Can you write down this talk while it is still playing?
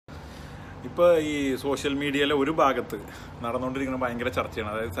ഇപ്പോൾ ഈ സോഷ്യൽ മീഡിയയിലെ ഒരു ഭാഗത്ത് നടന്നുകൊണ്ടിരിക്കുന്ന ഭയങ്കര ചർച്ചയാണ്.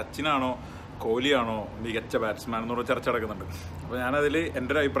 അതായത് സച്ചിനാണോ കോഹ്ലിയാണോ മികച്ച ബാറ്റ്സ്മാൻ എന്നുള്ള ചർച്ച നടക്കുന്നുണ്ട്. അപ്പോൾ ഞാനതിൽ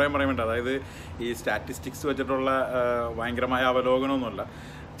എൻ്റെ ഒരു അഭിപ്രായം പറയാൻ വേണ്ടി, അതായത് ഈ സ്റ്റാറ്റിസ്റ്റിക്സ് വെച്ചിട്ടുള്ള ഭയങ്കരമായ അവലോകനമൊന്നുമല്ല,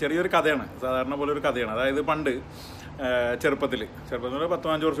 ചെറിയൊരു കഥയാണ്, സാധാരണ പോലെ ഒരു കഥയാണ്. അതായത് പണ്ട് ചെറുപ്പത്തിൽ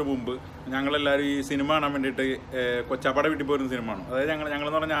 10-15 വർഷം മുമ്പ് ഞങ്ങളെല്ലാവരും ഈ സിനിമ കാണാൻ വേണ്ടിയിട്ട് കൊച്ചാപ്പാടെ വീട്ടിൽ പോയിരുന്ന സിനിമയാണ്. അതായത്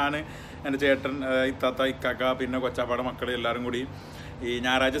ഞങ്ങളെന്ന് പറഞ്ഞാൽ ഞാൻ, എൻ്റെ ചേട്ടൻ, ഇത്താത്ത, ഇക്കാക്ക, പിന്നെ കൊച്ചാപ്പാടെ മക്കൾ എല്ലാവരും കൂടി ഈ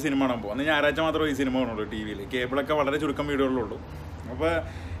ഞായറാഴ്ച സിനിമ കാണാൻ പോകും. അന്ന് ഞായറാഴ്ച മാത്രമേ ഈ സിനിമ കാണുള്ളൂ ടി വിയിൽ. കേബിളൊക്കെ വളരെ ചുരുക്കം വീടുകളിലുള്ളൂ. അപ്പോൾ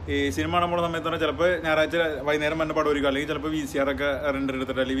ഈ സിനിമ കാണാൻ പോകുന്ന സമയത്ത് പറഞ്ഞാൽ ചിലപ്പോൾ ഞായറാഴ്ച വൈകുന്നേരം തന്നെ പടം ഒരുക്കും, അല്ലെങ്കിൽ ചിലപ്പോൾ VCR ഒക്കെ റെൻ്റർ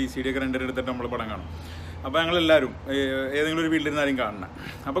എടുത്തിട്ട്, അല്ലെങ്കിൽ VCD ഒക്കെ റെൻ്റർ എടുത്തിട്ട് നമ്മൾ പടം കാണും. അപ്പോൾ ഞങ്ങളെല്ലാവരും ഏതെങ്കിലും ഒരു വീട്ടിലിരുന്നാലും കാണണം.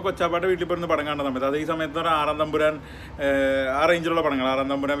 അപ്പോൾ കൊച്ചാപ്പാട്ട് വീട്ടിൽ പോയിരുന്ന പടം കാണുന്ന സമയത്ത്, അത് ഈ സമയത്ത് പറഞ്ഞാൽ ആറാം തമ്പുരാൻ, ആ റേഞ്ചിലുള്ള പടങ്ങൾ, ആറാം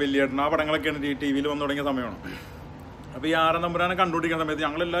തമ്പുരാൻ, വലിയേട്ടൻ, ആ പടങ്ങളൊക്കെയാണ് ടി വിയിൽ വന്നു തുടങ്ങിയ സമയമാണ്. അപ്പോൾ ഈ ആറാം തമ്പുരാനെ കണ്ടുപിടിക്കുന്ന സമയത്ത്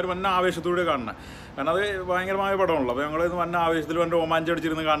ഞങ്ങളെല്ലാവരും വന്ന ആവേശത്തോടെ കാണണം. കാരണം അത് ഭയങ്കരമായ പടമാണല്ലോ. അപ്പോൾ ഞങ്ങൾ വന്ന ആവേശത്തിൽ വന്ന് രോമാഞ്ചം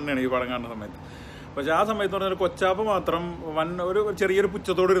അടിച്ചിരുന്ന് കാണുന്നതാണ് ഈ പടം കാണുന്ന സമയത്ത്. പക്ഷേ ആ സമയത്ത് പറഞ്ഞാൽ കൊച്ചാപ്പ് മാത്രം ഒരു ചെറിയൊരു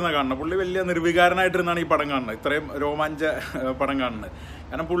പുച്ഛത്തോട് ഇരുന്ന കാണണം. പുള്ളി വലിയ നിർവികാരനായിട്ടിരുന്നാണ് ഈ പടം കാണുന്നത്, ഇത്രയും രോമാഞ്ച പടം കാണുന്നത്.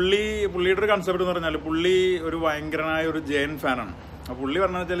 കാരണം പുള്ളിയുടെ ഒരു കൺസെപ്റ്റ് എന്ന് പറഞ്ഞാൽ, പുള്ളി ഒരു ഭയങ്കരനായ ഒരു ജയൻ ഫാനാണ്. അപ്പോൾ പുള്ളി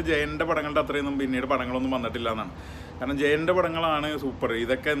പറഞ്ഞാൽ വെച്ചാൽ ജയൻ്റെ പടങ്ങളുടെ അത്രയൊന്നും പിന്നീട് പടങ്ങളൊന്നും വന്നിട്ടില്ല എന്നാണ്. കാരണം ജയൻ്റെ പടങ്ങളാണ് സൂപ്പർ.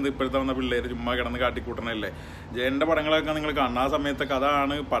 ഇതൊക്കെ ഇപ്പോഴത്തെ വന്ന പിള്ളേർ ചുമ്മാ കിടന്ന് കാട്ടിക്കൂട്ടണല്ലേ. ജയൻ്റെ പടങ്ങളൊക്കെ നിങ്ങൾ കാണുന്ന ആ സമയത്തൊക്കെ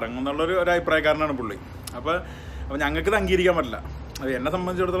അതാണ് പടങ്ങൾ എന്നുള്ളൊരു അഭിപ്രായക്കാരനാണ് പുള്ളി. അപ്പോൾ ഞങ്ങൾക്ക് ഇത് അംഗീകരിക്കാൻ പറ്റില്ല. അത് എന്നെ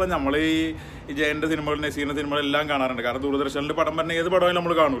സംബന്ധിച്ചിടത്തോളം നമ്മൾ ഈ ജയൻ്റെ സിനിമകൾ, നസീറിൻ്റെ സിനിമകളെല്ലാം കാണാറുണ്ട്. കാരണം ദൂരദർശനിൽ പടം പറഞ്ഞാൽ ഏത് പടമായാലും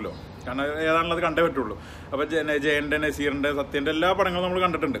നമ്മൾ കാണുമല്ലോ. കാരണം ഏതാണല്ലോ അത് കണ്ടേ പറ്റുള്ളൂ. അപ്പോൾ ജയൻ്റെ, നസീറിൻ്റെ, സത്യൻ്റെ എല്ലാ പടങ്ങളും നമ്മൾ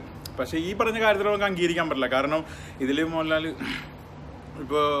കണ്ടിട്ടുണ്ട്. പക്ഷേ ഈ പറഞ്ഞ കാര്യത്തിൽ നമുക്ക് അംഗീകരിക്കാൻ പറ്റില്ല. കാരണം ഇതിൽ മോഹൻലാൽ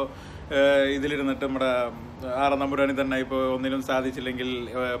ഇപ്പോൾ ഇതിലിരുന്നിട്ട് നമ്മുടെ ആറാം തമ്പുരാനി തന്നെ ഇപ്പോൾ ഒന്നിനും സാധിച്ചില്ലെങ്കിൽ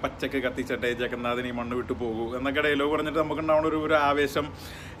പച്ചക്ക് കത്തിച്ചട്ടെ ജഗന്നാഥിന് ഈ മണ്ണ് വിട്ടു പോകൂ എന്നൊക്കെ ഡയലോഗ് പറഞ്ഞിട്ട് നമുക്ക് ഉണ്ടാവുന്ന ഒരു ആവേശം,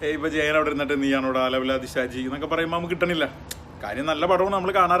 ഇപ്പോൾ ജയൻ അവിടെ ഇരുന്നിട്ട് നീയാണോടാ അലവില ദിശാജി എന്നൊക്കെ പറയുമ്പോൾ നമുക്ക് കിട്ടണില്ല. കാര്യം നല്ല പടവും നമ്മൾ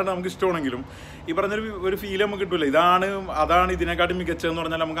കാണാറുണ്ട്, നമുക്ക് ഇഷ്ടമാണെങ്കിലും ഈ പറഞ്ഞൊരു ഫീൽ നമുക്ക് കിട്ടില്ല. അതാണ് ഇതിനെക്കാട്ടും മികച്ചതെന്ന്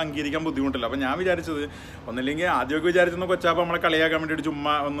പറഞ്ഞാൽ നമുക്ക് അംഗീകരിക്കാൻ ബുദ്ധിമുട്ടില്ല. അപ്പം ഞാൻ വിചാരിച്ചത്, ഒന്നില്ലെങ്കിൽ ആദ്യമൊക്കെ വിചാരിച്ചെന്ന് കൊച്ചാപ്പ നമ്മളെ കളിയാക്കാൻ വേണ്ടിയിട്ട്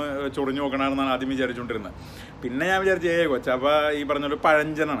ചുമ്മാ ഒന്ന് ചൊറിഞ്ഞു നോക്കണമെന്നാണ് ആദ്യം വിചാരിച്ചുകൊണ്ടിരുന്നത്. പിന്നെ ഞാൻ വിചാരിച്ചേ കൊച്ചാപ്പ ഈ പറഞ്ഞൊരു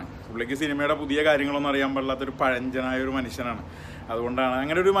പഴഞ്ചനാണ്. പുള്ളിക്ക് സിനിമയുടെ പുതിയ കാര്യങ്ങളൊന്നും അറിയാൻ പാടില്ലാത്തൊരു പഴഞ്ചനായ ഒരു മനുഷ്യനാണ്. അതുകൊണ്ടാണ്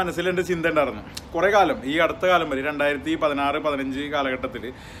അങ്ങനെ ഒരു മനസ്സിൽ എൻ്റെ ചിന്ത ഉണ്ടായിരുന്നു കുറേ കാലം. ഈ അടുത്ത കാലം വരെ 2016-15 കാലഘട്ടത്തിൽ,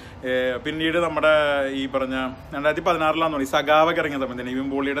 പിന്നീട് നമ്മുടെ ഈ പറഞ്ഞ 2016 ഈ സഖാവൊക്കെ ഇറങ്ങിയ സമയത്ത്, നിവിൻ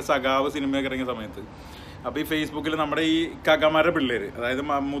പോളിയുടെ സഖാവ് സിനിമയൊക്കെ ഇറങ്ങിയ സമയത്ത്, അപ്പോൾ ഈ ഫേസ്ബുക്കിൽ നമ്മുടെ ഈ കാക്കാമാരുടെ പിള്ളേർ, അതായത്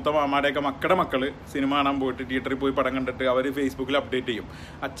മൂത്ത മാമാരുടെയൊക്കെ മക്കൾ സിനിമ കാണാൻ പോയിട്ട് തിയേറ്ററിൽ പോയി പടം കണ്ടിട്ട് അവർ ഫേസ്ബുക്കിൽ അപ്ഡേറ്റ് ചെയ്യും.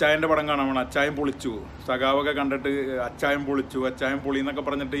 അച്ചായൻ്റെ പടം കാണാൻ വേണം, അച്ചായൻ പൊളിച്ചു, സഖാവൊക്കെ കണ്ടിട്ട് അച്ചായൻ പൊളിച്ചു, അച്ചായൻ പൊളി എന്നൊക്കെ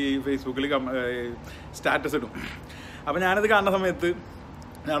പറഞ്ഞിട്ട് ഈ ഫേസ്ബുക്കിൽ സ്റ്റാറ്റസ് ഇടും. അപ്പോൾ ഞാനത് കാണുന്ന സമയത്ത്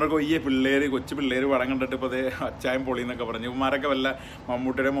ഞാനൊക്കെ കൊച്ചു പിള്ളേർ പടം കണ്ടിട്ട് ഇപ്പോൾ അതേ അച്ചായൻ പൊളി എന്നൊക്കെ പറഞ്ഞു. ഇവന്മാരൊക്കെ വല്ല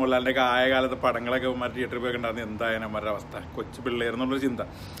മമ്മൂട്ടിയുടെ മോഹൻലാലിൻ്റെ ആയ കാലത്ത് പടങ്ങളൊക്കെ ഇവന്മാർ തിയേറ്ററിൽ പോയി കണ്ടായിരുന്നു, എന്തായാലും അവന്മാരുടെ അവസ്ഥ, കൊച്ചു പിള്ളേർ എന്നുള്ളൊരു ചിന്ത.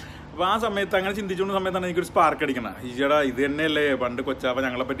 അപ്പോൾ ആ സമയത്ത് അങ്ങനെ ചിന്തിച്ചുകൊണ്ട് സമയത്താണ് എനിക്കൊരു സ്പാർക്ക് അടിക്കണം. ഈച്ചേടാ ഇത് തന്നെയല്ലേ പണ്ട് കൊച്ചാപ്പ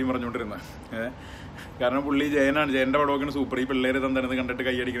ഞങ്ങളെ പറ്റി പറഞ്ഞുകൊണ്ടിരുന്നത്. കാരണം പുള്ളി ജയൻ്റെ പടമൊക്കെയാണ് സൂപ്പർ, ഈ പിള്ളേർ തന്നിരുന്ന് കണ്ടിട്ട്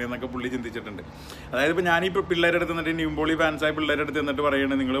കൈയടിക്കണമെന്നൊക്കെ പുള്ളി ചിന്തിച്ചിട്ടുണ്ട്. അതായത് ഇപ്പോൾ ഞാൻ ഈ പിള്ളേരുടെ അടുത്ത് നിന്നിട്ട്, നിവിൻപോളി ഫാൻസായ പിള്ളേരുടെ അടുത്ത് എന്നിട്ട്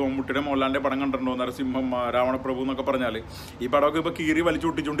പറയുന്നത്, നിങ്ങൾ മമ്മൂട്ടിയുടെ മോഹൻലാലിൻ്റെ പടം കണ്ടിട്ടുണ്ടോ, നരസിംഹം, രാവണപ്രഭു എന്നൊക്കെ പറഞ്ഞാൽ ഈ പടമൊക്കെ ഇപ്പോൾ കീറി വലിച്ചു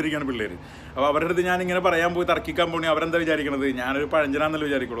ഒട്ടിച്ചുകൊണ്ടിരിക്കുകയാണ് പിള്ളേർ. അപ്പോൾ അവരുടെ അടുത്ത് ഞാനിങ്ങനെ പറയാൻ പോയി തർക്കിക്കാൻ പോയി അവരെന്താ വിചാരിക്കണത്, ഞാനൊരു പഴഞ്ചനാന്നല്ലേ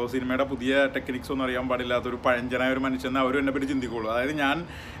വിചാരിക്കുള്ളൂ. സിനിമയുടെ പുതിയ ടെക്നിക്സ് ഒന്നും അറിയാൻ പാടില്ലാത്തൊരു പഴഞ്ചനായ ഒരു മനുഷ്യനെ അവരും എന്നെ പറ്റി ചിന്തിക്കുള്ളൂ. അതായത് ഞാൻ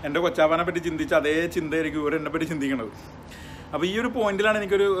എൻ്റെ കൊച്ചാപ്പനെ പറ്റി ചിന്തിച്ച് അതേ ചിന്തയായിരിക്കും ഇവർ എന്നെ പറ്റി ചിന്തിക്കണത്. അപ്പോൾ ഈ ഒരു പോയിന്റിലാണ്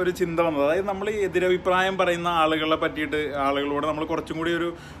എനിക്കൊരു ചിന്ത വന്നത്. അതായത് നമ്മൾ ഈ എതിരഭിപ്രായം പറയുന്ന ആളുകളെ പറ്റിയിട്ട് ആളുകളോട് നമ്മൾ കുറച്ചും കൂടി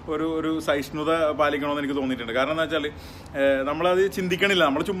ഒരു സഹിഷ്ണുത പാലിക്കണമെന്ന് എനിക്ക് തോന്നിയിട്ടുണ്ട്. കാരണം എന്താ വെച്ചാൽ നമ്മളത് ചിന്തിക്കണില്ല,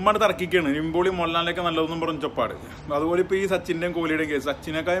 നമ്മൾ ചുമ്മാ തർക്കിക്കുകയാണ്. നിവിൻപോളി മോഹൻലാലിനൊക്കെ നല്ലതൊന്നും പറഞ്ഞ് ഒച്ചപ്പാട്. അതുപോലെ ഇപ്പോൾ ഈ സച്ചിൻ്റെയും കോഹ്ലിയുടെയും കേസ്,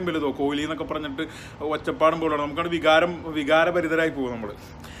 സച്ചിനേക്കാളും വലുതോ കോഹ്ലി എന്നൊക്കെ പറഞ്ഞിട്ട് ഒച്ചപ്പാടും പോലെയാണ്. നമുക്കത് വികാരഭരിതരായി പോകും നമ്മൾ.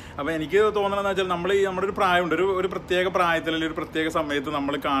 അപ്പോൾ എനിക്ക് തോന്നണമെന്ന് വെച്ചാൽ നമ്മുടെ ഒരു പ്രായമുണ്ട്, ഒരു പ്രത്യേക പ്രായത്തിൽ അല്ലെങ്കിൽ ഒരു പ്രത്യേക സമയത്ത്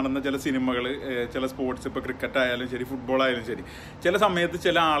നമ്മൾ കാണുന്ന ചില സിനിമകൾ, ചില സ്പോർട്സ്, ഇപ്പോൾ ക്രിക്കറ്റ് ആയാലും ശരി, ഫുട്ബോൾ ആയാലും ശരി, ചില സമയത്ത്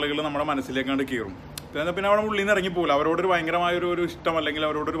ചില ആളുകൾ നമ്മുടെ മനസ്സിലേക്കാണ്ട് കീറും. പിന്നെ അവിടെ ഉള്ളിൽ നിന്ന് ഇറങ്ങിപ്പോകില്ല. അവരോടൊരു ഭയങ്കരമായ ഒരു ഇഷ്ടം അല്ലെങ്കിൽ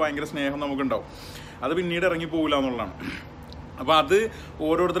അവരോടൊരു ഭയങ്കര സ്നേഹം നമുക്കുണ്ടാവും. അത് പിന്നീട് ഇറങ്ങിപ്പോകില്ല എന്നുള്ളതാണ്. അപ്പോൾ അത്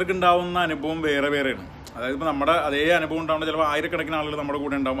ഓരോരുത്തർക്ക് ഉണ്ടാവുന്ന അനുഭവം വേറെ വേറെയാണ്. അതായത് ഇപ്പോൾ നമ്മുടെ അതേ അനുഭവം ഉണ്ടാവുന്ന ചിലപ്പോൾ ആയിരക്കണക്കിന് ആളുകൾ നമ്മുടെ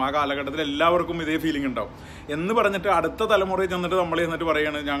കൂടെ ഉണ്ടാവും. ആ കാലഘട്ടത്തിൽ എല്ലാവർക്കും ഇതേ ഫീലിംഗ് ഉണ്ടാവും എന്ന് പറഞ്ഞിട്ട് അടുത്ത തലമുറയിൽ ചെന്നിട്ട് നമ്മൾ ചെന്നിട്ട്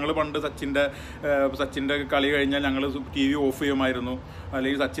പറയുകയാണ്, ഞങ്ങൾ പണ്ട് സച്ചിൻ്റെ കളി കഴിഞ്ഞാൽ ഞങ്ങൾ TV ഓഫ് ചെയ്യുമായിരുന്നു,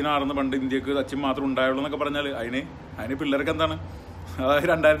 അല്ലെങ്കിൽ സച്ചിനായിരുന്നു പണ്ട് ഇന്ത്യക്ക്, സച്ചിൻ മാത്രം ഉണ്ടായുള്ളൂ എന്നൊക്കെ പറഞ്ഞാൽ അതിന് പിള്ളേർക്ക് എന്താണ്? അതായത്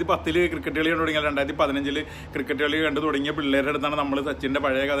 2010 ക്രിക്കറ്റ് കളി കണ്ടു തുടങ്ങിയാൽ 2015 ക്രിക്കറ്റ് കളി കണ്ടു തുടങ്ങിയ പിള്ളേരുടെ അടുത്താണ് നമ്മൾ സച്ചിൻ്റെ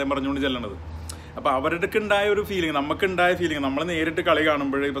പഴയ കഥയും പറഞ്ഞുകൊണ്ട് ചെല്ലണത്. അപ്പോൾ അവരുടെ ഉണ്ടായ ഒരു ഫീലിംഗ്, നമുക്കുണ്ടായ ഫീലിംഗ്, നമ്മൾ നേരിട്ട് കളി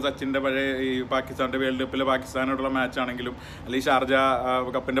കാണുമ്പോൾ, ഇപ്പോൾ സച്ചിൻ്റെ പഴയ ഈ പാകിസ്ഥാൻ്റെ വേൾഡ് കപ്പിലെ പാകിസ്ഥാനോടുള്ള മാച്ച് ആണെങ്കിലും, അല്ലെങ്കിൽ ഷാർജ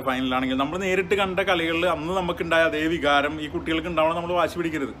കപ്പിൻ്റെ ഫൈനലാണെങ്കിലും, നമ്മൾ നേരിട്ട് കണ്ട കളികളിൽ അന്ന് നമുക്കുണ്ടായ അതേ വികാരം ഈ കുട്ടികൾക്ക് ഉണ്ടാവണം. നമ്മൾ വാശി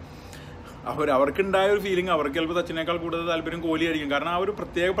പിടിക്കരുത്. അവർക്കുണ്ടായ ഒരു ഫീലിംഗ് അവർക്ക് ചിലപ്പോൾ സച്ചിനേക്കാൾ കൂടുതൽ താല്പര്യം കോഹ്ലി ആയിരിക്കും. കാരണം ആ ഒരു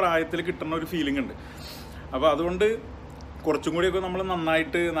പ്രത്യേക പ്രായത്തിൽ കിട്ടുന്ന ഒരു ഫീലിംഗ് ഉണ്ട്. അപ്പോൾ അതുകൊണ്ട് കുറച്ചും കൂടിയൊക്കെ നമ്മൾ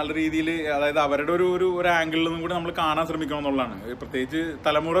നന്നായിട്ട് നല്ല രീതിയിൽ, അതായത് അവരുടെ ഒരു ആംഗിളിൽ നിന്നും കൂടി നമ്മൾ കാണാൻ ശ്രമിക്കണം എന്നുള്ളതാണ്, പ്രത്യേകിച്ച്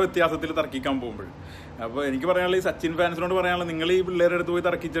തലമുറ വ്യത്യാസത്തിൽ തർക്കിക്കാൻ പോകുമ്പോൾ. അപ്പോൾ എനിക്ക് പറയാനുള്ളത്, ഈ സച്ചിൻ ഫാൻസിനോട് പറയാനുള്ളത്, നിങ്ങൾ ഈ പിള്ളേരുടെ അടുത്ത് പോയി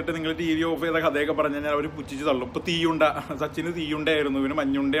തർക്കിച്ചിട്ട് നിങ്ങൾ ടി വി ഓഫ് ചെയ്ത കഥയൊക്കെ പറഞ്ഞു കഴിഞ്ഞാൽ അവർ പുച്ഛിച്ച് തള്ളും. ഇപ്പോൾ തീയുണ്ട, സച്ചിന് തീയുണ്ടായിരുന്നു, ഇവന്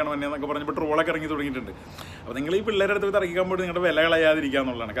മഞ്ഞുണ്ടയാണ് എന്നൊക്കെ പറഞ്ഞപ്പോൾ ട്രോളൊക്കെ ഇറങ്ങി തുടങ്ങിയിട്ടുണ്ട്. അപ്പോൾ നിങ്ങൾ ഈ പിള്ളേരുടെ അടുത്ത് പോയി തർക്കിക്കാൻ പോയിട്ട് നിങ്ങളുടെ വില കളയാതിരിക്കുക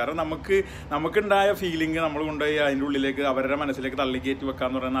എന്നുള്ളതാണ്. കാരണം നമുക്കുണ്ടായ ഫീലിംഗ് നമ്മൾ കൊണ്ടുപോയി അതിൻ്റെ ഉള്ളിലേക്ക് അവരുടെ മനസ്സിലേക്ക് തള്ളിക്കയറ്റി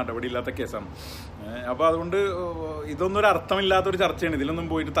വെക്കാന്ന് പറയുന്ന നടപടിയില്ലാത്ത കേസാണ്. അപ്പോൾ അതുകൊണ്ട് ഇതൊന്നും ഒരു അർത്ഥമില്ലാത്തൊരു ചർച്ചയാണ്. ഇതിലൊന്നും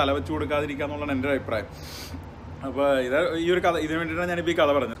പോയിട്ട് തല വെച്ച് കൊടുക്കാതിരിക്കുക എന്നുള്ളതാണ് എൻ്റെ അഭിപ്രായം. അപ്പോൾ ഈ ഒരു കഥ, ഇതിനു വേണ്ടിയിട്ടാണ് ഞാനിപ്പോൾ ഈ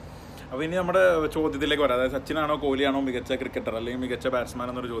കഥ പറഞ്ഞത്. അപ്പോൾ ഇനി നമ്മുടെ ചോദ്യത്തിലേക്ക് വരാം. അതായത് സച്ചിനാണോ കോഹ്ലിയാണോ മികച്ച ക്രിക്കറ്റർ അല്ലെങ്കിൽ മികച്ച ബാറ്റ്സ്മാൻ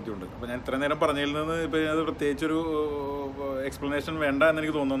എന്നൊരു ചോദ്യമുണ്ട്. അപ്പോൾ ഞാൻ ഇത്രയും നേരം പറഞ്ഞതിൽ നിന്ന് ഇപ്പോൾ അത് പ്രത്യേകിച്ചൊരു എക്സ്പ്ലനേഷൻ വേണ്ട എന്ന്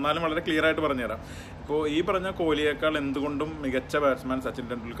എനിക്ക് തോന്നുന്നു. എന്നാലും വളരെ ക്ലിയർ ആയിട്ട് പറഞ്ഞുതരാം. ഇപ്പോൾ ഈ പറഞ്ഞ കോഹ്ലിയേക്കാൾ എന്തുകൊണ്ടും മികച്ച ബാറ്റ്സ്മാൻ സച്ചിൻ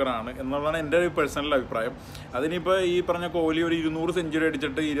ടെണ്ടുൽക്കർ ആണ് എന്നുള്ളതാണ് എൻ്റെ ഒരു പേഴ്സണൽ അഭിപ്രായം. അതിനിപ്പോൾ ഈ പറഞ്ഞ കോഹ്ലി ഒരു 200 സെഞ്ചുറി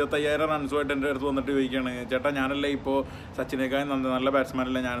അടിച്ചിട്ട് 25,000 റൺസുമായിട്ട് എൻ്റെ അടുത്ത് വന്നിട്ട് ചോദിക്കുകയാണ്, ചേട്ടാ ഞാനല്ലേ ഇപ്പോൾ സച്ചിനേക്കാൾ നല്ല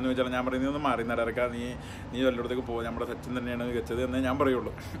ബാറ്റ്സ്മാനല്ലേ ഞാനെന്ന് ചോദിച്ചാൽ ഞാൻ പറയുന്നത് ഒന്ന് മാറി നടക്കുക, നീ വല്ലയിടത്തേക്ക് പോകും, നമ്മുടെ സച്ചിൻ തന്നെയാണ് മികച്ചത് എന്നേ ഞാൻ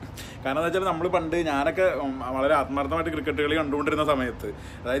പറയുള്ളൂ. കാരണം എന്താ വെച്ചാൽ നമ്മൾ പണ്ട്, ഞാനൊക്കെ വളരെ ആത്മാർത്ഥമായിട്ട് ക്രിക്കറ്റ് കളി കണ്ടുകൊണ്ടിരുന്ന സമയത്ത്,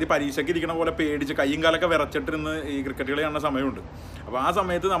 അതായത് പരീക്ഷയ്ക്ക് ഇരിക്കണ പോലെ പേടിച്ച് കയ്യും കാലൊക്കെ വിറച്ചിട്ടിരുന്ന് ഈ ക്രിക്കറ്റ് കളി കാണുന്ന സമയമുണ്ട്. അപ്പോൾ ആ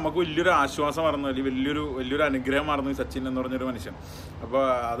സമയത്ത് നമുക്ക് വലിയൊരു ആശ്വാസമായിരുന്നു, അല്ലെങ്കിൽ വലിയൊരു അനുഗ്രഹമായിരുന്നു ഈ സച്ചിൻ എന്ന് പറഞ്ഞൊരു മനുഷ്യൻ. അപ്പോൾ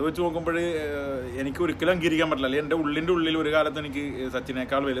അത് വെച്ച് നോക്കുമ്പോൾ എനിക്ക് ഒരിക്കലും അംഗീകരിക്കാൻ പറ്റില്ല, അല്ലെങ്കിൽ എൻ്റെ ഉള്ളിൻ്റെ ഉള്ളിൽ ഒരു കാലത്ത് എനിക്ക്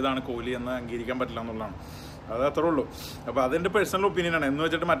സച്ചിനേക്കാൾ വലുതാണ് കോഹ്ലി എന്ന് അംഗീകരിക്കാൻ പറ്റില്ല എന്നുള്ളതാണ്. അത് അത്രേ ഉള്ളൂ. അപ്പോൾ അതെൻ്റെ പേഴ്സണൽ ഒപ്പീനിയനാണ്. എന്ന്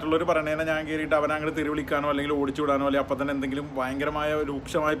വെച്ചിട്ട് മറ്റുള്ളവർ പറയണേനെ ഞാൻ കയറിയിട്ട് അവനങ്ങോട്ട് തെറി വിളിക്കാനോ അല്ലെങ്കിൽ ഓടിച്ചു വിടാനോ അല്ലെങ്കിൽ അപ്പം തന്നെ എന്തെങ്കിലും ഭയങ്കരമായ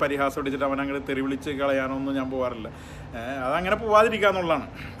രൂക്ഷമായ പരിഹാസം അടിച്ചിട്ട് അവനങ്ങോട്ട് തെറി വിളിച്ച് കളയാനോ ഒന്നും ഞാൻ പോകാറില്ല. അതങ്ങനെ പോവാതിരിക്കുക എന്നുള്ളതാണ്.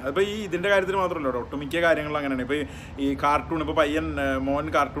 അതിപ്പോൾ ഇതിൻ്റെ കാര്യത്തിൽ മാത്രമല്ല, ഒട്ടുമിക്ക കാര്യങ്ങളും അങ്ങനെയാണ്. ഇപ്പോൾ ഈ കാർട്ടൂൺ, ഇപ്പോൾ മോൻ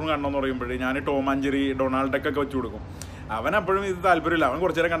കാർട്ടൂൺ കാണണമെന്ന് പറയുമ്പോൾ ഞാൻ Tom and Jerry, Donald duck ഒക്കെ വെച്ച് കൊടുക്കും. അവനപ്പോഴും ഇത് താല്പര്യമില്ല. അവൻ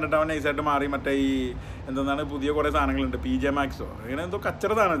കുറച്ചു നേരം കണ്ടിട്ട് അവൻ നൈസായിട്ട് മാറി മറ്റേ ഈ എന്താണ് പുതിയ കുറേ സാധനങ്ങളുണ്ട്, PJ മാക്സോ അങ്ങനെ എന്തോ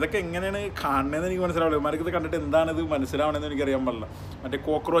കച്ചറതാണ്. ഇതൊക്കെ എങ്ങനെയാണ് കാണുന്നതെന്ന് എനിക്ക് മനസ്സിലാവില്ല. ഇവന്മാർക്ക് ഇത് കണ്ടിട്ട് എന്താണിത് മനസ്സിലാവണമെന്ന് എനിക്കറിയാൻ പാടില്ല. മറ്റേ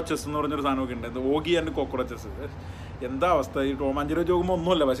കോക്രോച്ചസ് എന്ന് പറഞ്ഞൊരു സാധനമൊക്കെ ഉണ്ട്, ഓഗി ആൻഡ് കോക്രോച്ചസ്. എന്താ അവസ്ഥ? ഈ ടോം ആൻഡ് ജെറി വെച്ച് നോക്കുമ്പോൾ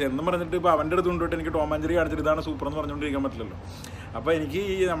ഒന്നുമല്ല. പക്ഷേ എന്നും പറഞ്ഞിട്ട് ഇപ്പോൾ അവൻ്റെ അടുത്ത് കൊണ്ടുപോയിട്ട് എനിക്ക് ടോം ആൻഡ് ജെറി കാണിച്ചിട്ട് ഇതാണ് സൂപ്പർ എന്ന് പറഞ്ഞുകൊണ്ടിരിക്കാൻ പറ്റില്ലല്ലോ. അപ്പോൾ എനിക്ക്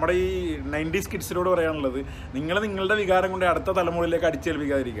നമ്മുടെ ഈ 90's കിഡ്സിനോട് പറയാനുള്ളത്, നിങ്ങളുടെ വികാരം കൊണ്ട് അടുത്ത തലമുറയിലേക്ക്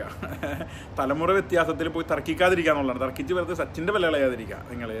അടിച്ചേൽപ്പിക്കാതിരിക്കുക. തലമുറ വ്യത്യാസത്തിൽ പോയി തർക്കിക്കാതിരിക്കുക എന്നുള്ളതാണ്. തർക്കിച്ച് വെറുതെ സച്ചിൻ്റെ വില കളയാതിരിക്കുക.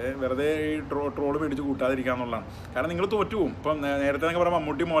 നിങ്ങൾ വെറുതെ ഈ ട്രോള് മേടിച്ച് കൂട്ടാതിരിക്കുക എന്നുള്ളതാണ്. കാരണം നിങ്ങൾ തോറ്റുപോകും. ഇപ്പം നേരത്തെ എന്നൊക്കെ പറയാം,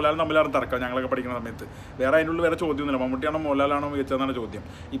 മമ്മൂട്ടി മോഹൻലാലും തമ്മിലാണ് തർക്കം ഞങ്ങളൊക്കെ പഠിക്കുന്ന സമയത്ത്. വേറെ അതിൻ്റെ ഉള്ളിൽ വേറെ ചോദ്യമൊന്നുമില്ല, മമ്മൂട്ടിയാണോ മോഹൻലാലാണോ മികച്ചതെന്നാണ് ചോദ്യം.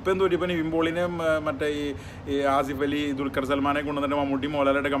 ഇപ്പം എന്തോ ഇപ്പം നിവിൻ പോളിനെയും മറ്റേ ഈ ആസിഫ് അലി, ദുൽഖർ സൽമാനെ കൊണ്ടുവന്നിട്ട് മമ്മൂട്ടി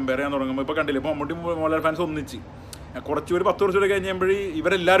മോഹൻലാലായിട്ട് കമ്പയർ ചെയ്യാൻ തുടങ്ങുമ്പോൾ ഇപ്പോൾ കണ്ടില്ല, ഇപ്പോൾ മമ്മൂട്ടി മോഹൻലാൽ ഫാൻസ് ഒന്നിച്ച് കുറച്ചൊരു 10 വർഷം കഴിഞ്ഞുമ്പോഴേ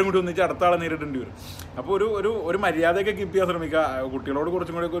ഇവരെല്ലാവരും കൂടി ഒന്നിച്ച് അടുത്ത ആളെ നേരിടേണ്ടി വരും. അപ്പോൾ ഒരു മര്യാദയൊക്കെ കീപ്പ് ചെയ്യാൻ ശ്രമിക്കുക. കുട്ടികളോട്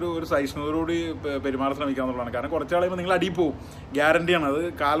കുറച്ചും കൂടി ഒരു സഹിഷ്ണുതയോടുകൂടി പെരുമാറാൻ ശ്രമിക്കുക എന്നുള്ളതാണ്. കാരണം കുറച്ച് ആളുമ്പോൾ നിങ്ങൾ അടിയിൽ പോകും, ഗ്യാരണ്ടിയാണ്. അത്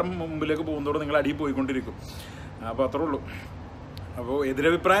കാലം മുമ്പിലേക്ക് പോകുന്നതോടെ നിങ്ങൾ അടിയിൽ പോയിക്കൊണ്ടിരിക്കും. അപ്പോൾ അത്രേ ഉള്ളൂ. അപ്പോൾ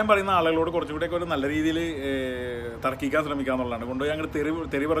എതിരഭിപ്രായം പറയുന്ന ആളുകളോട് കുറച്ചുകൂടെയൊക്കെ ഒരു നല്ല രീതിയിൽ തർക്കിക്കാൻ ശ്രമിക്കുക എന്നുള്ളതാണ്. കൊണ്ടുപോയി അങ്ങനെ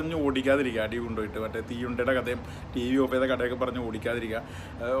തെറി പറഞ്ഞ് ഓടിക്കാതിരിക്കുക. അടി കൊണ്ടുപോയിട്ട് മറ്റേ തീയുണ്ടയുടെ കഥയും TV ഓഫ് ചെയ്ത കഥയൊക്കെ പറഞ്ഞ് ഓടിക്കാതിരിക്കുക.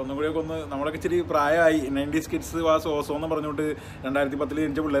 ഒന്നും കൂടിയൊക്കെ നമ്മളൊക്കെ ഇച്ചിരി പ്രായമായി. 90's കിഡ്സ് വാസ് ഓസോ എന്ന് പറഞ്ഞുകൊണ്ട് 2010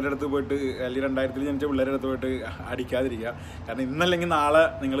 ജനിച്ച പിള്ളേരുടെ അടുത്ത് പോയിട്ട് അല്ലെങ്കിൽ 2000 ജനിച്ച പിള്ളേരുടെ അടുത്ത് പോയിട്ട് അടിക്കാതിരിക്കുക. കാരണം ഇന്നല്ലെങ്കിൽ നാളെ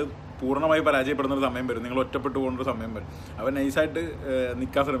നിങ്ങൾ പൂർണ്ണമായി പരാജയപ്പെടുന്നൊരു സമയം വരും, നിങ്ങൾ ഒറ്റപ്പെട്ടു പോകുന്നൊരു സമയം വരും. അപ്പോൾ നൈസായിട്ട്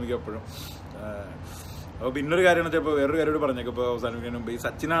നിൽക്കാൻ ശ്രമിക്കുക എപ്പോഴും. അപ്പോൾ പിന്നൊരു കാര്യമെന്ന് വെച്ചാൽ, ഇപ്പോൾ വേറൊരു കാര്യം പറഞ്ഞേക്കും, ഇപ്പോൾ അവസാനിപ്പിക്കുന്നതിന് മുമ്പ്, ഈ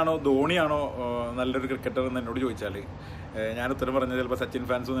സച്ചിനാണോ ധോണിയാണോ നല്ലൊരു ക്രിക്കറ്റർ എന്ന് എന്നോട് ചോദിച്ചാൽ ഞാൻ ഉത്തരം പറഞ്ഞത് ചിലപ്പോൾ സച്ചിൻ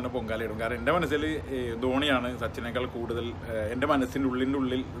ഫാൻസ് തന്നെ പൊങ്കാലയിടും. കാരണം എൻ്റെ മനസ്സിൽ ധോണിയാണ് സച്ചിനേക്കാൾ കൂടുതൽ, എൻ്റെ മനസ്സിൻ്റെ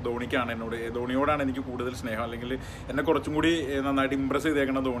ഉള്ളിൽ ധോണിയോടാണ് എനിക്ക് കൂടുതൽ സ്നേഹം. അല്ലെങ്കിൽ എന്നെ കുറച്ചും കൂടി നന്നായിട്ട് ഇമ്പ്രസ്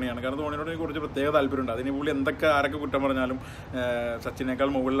ചെയ്തേക്കുന്ന ധോണിയാണ്. കാരണം ധോണിയോട് എനിക്ക് കുറച്ച് പ്രത്യേക താല്പര്യമുണ്ട്. അതിന് പുള്ളി ആരൊക്കെ കുറ്റം പറഞ്ഞാലും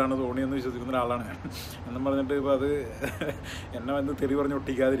സച്ചിനേക്കാൾ മുകളിലാണ് ധോണി എന്ന് വിശ്വസിക്കുന്ന ഒരാളാണ് ഞാൻ. എന്നും പറഞ്ഞിട്ട് ഇപ്പോൾ അത് എന്നെ വന്ന് തെറി പറഞ്ഞ്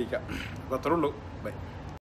ഒട്ടിക്കാതിരിക്കാം. അപ്പോൾ അത്രേ ഉള്ളൂ. ബൈ.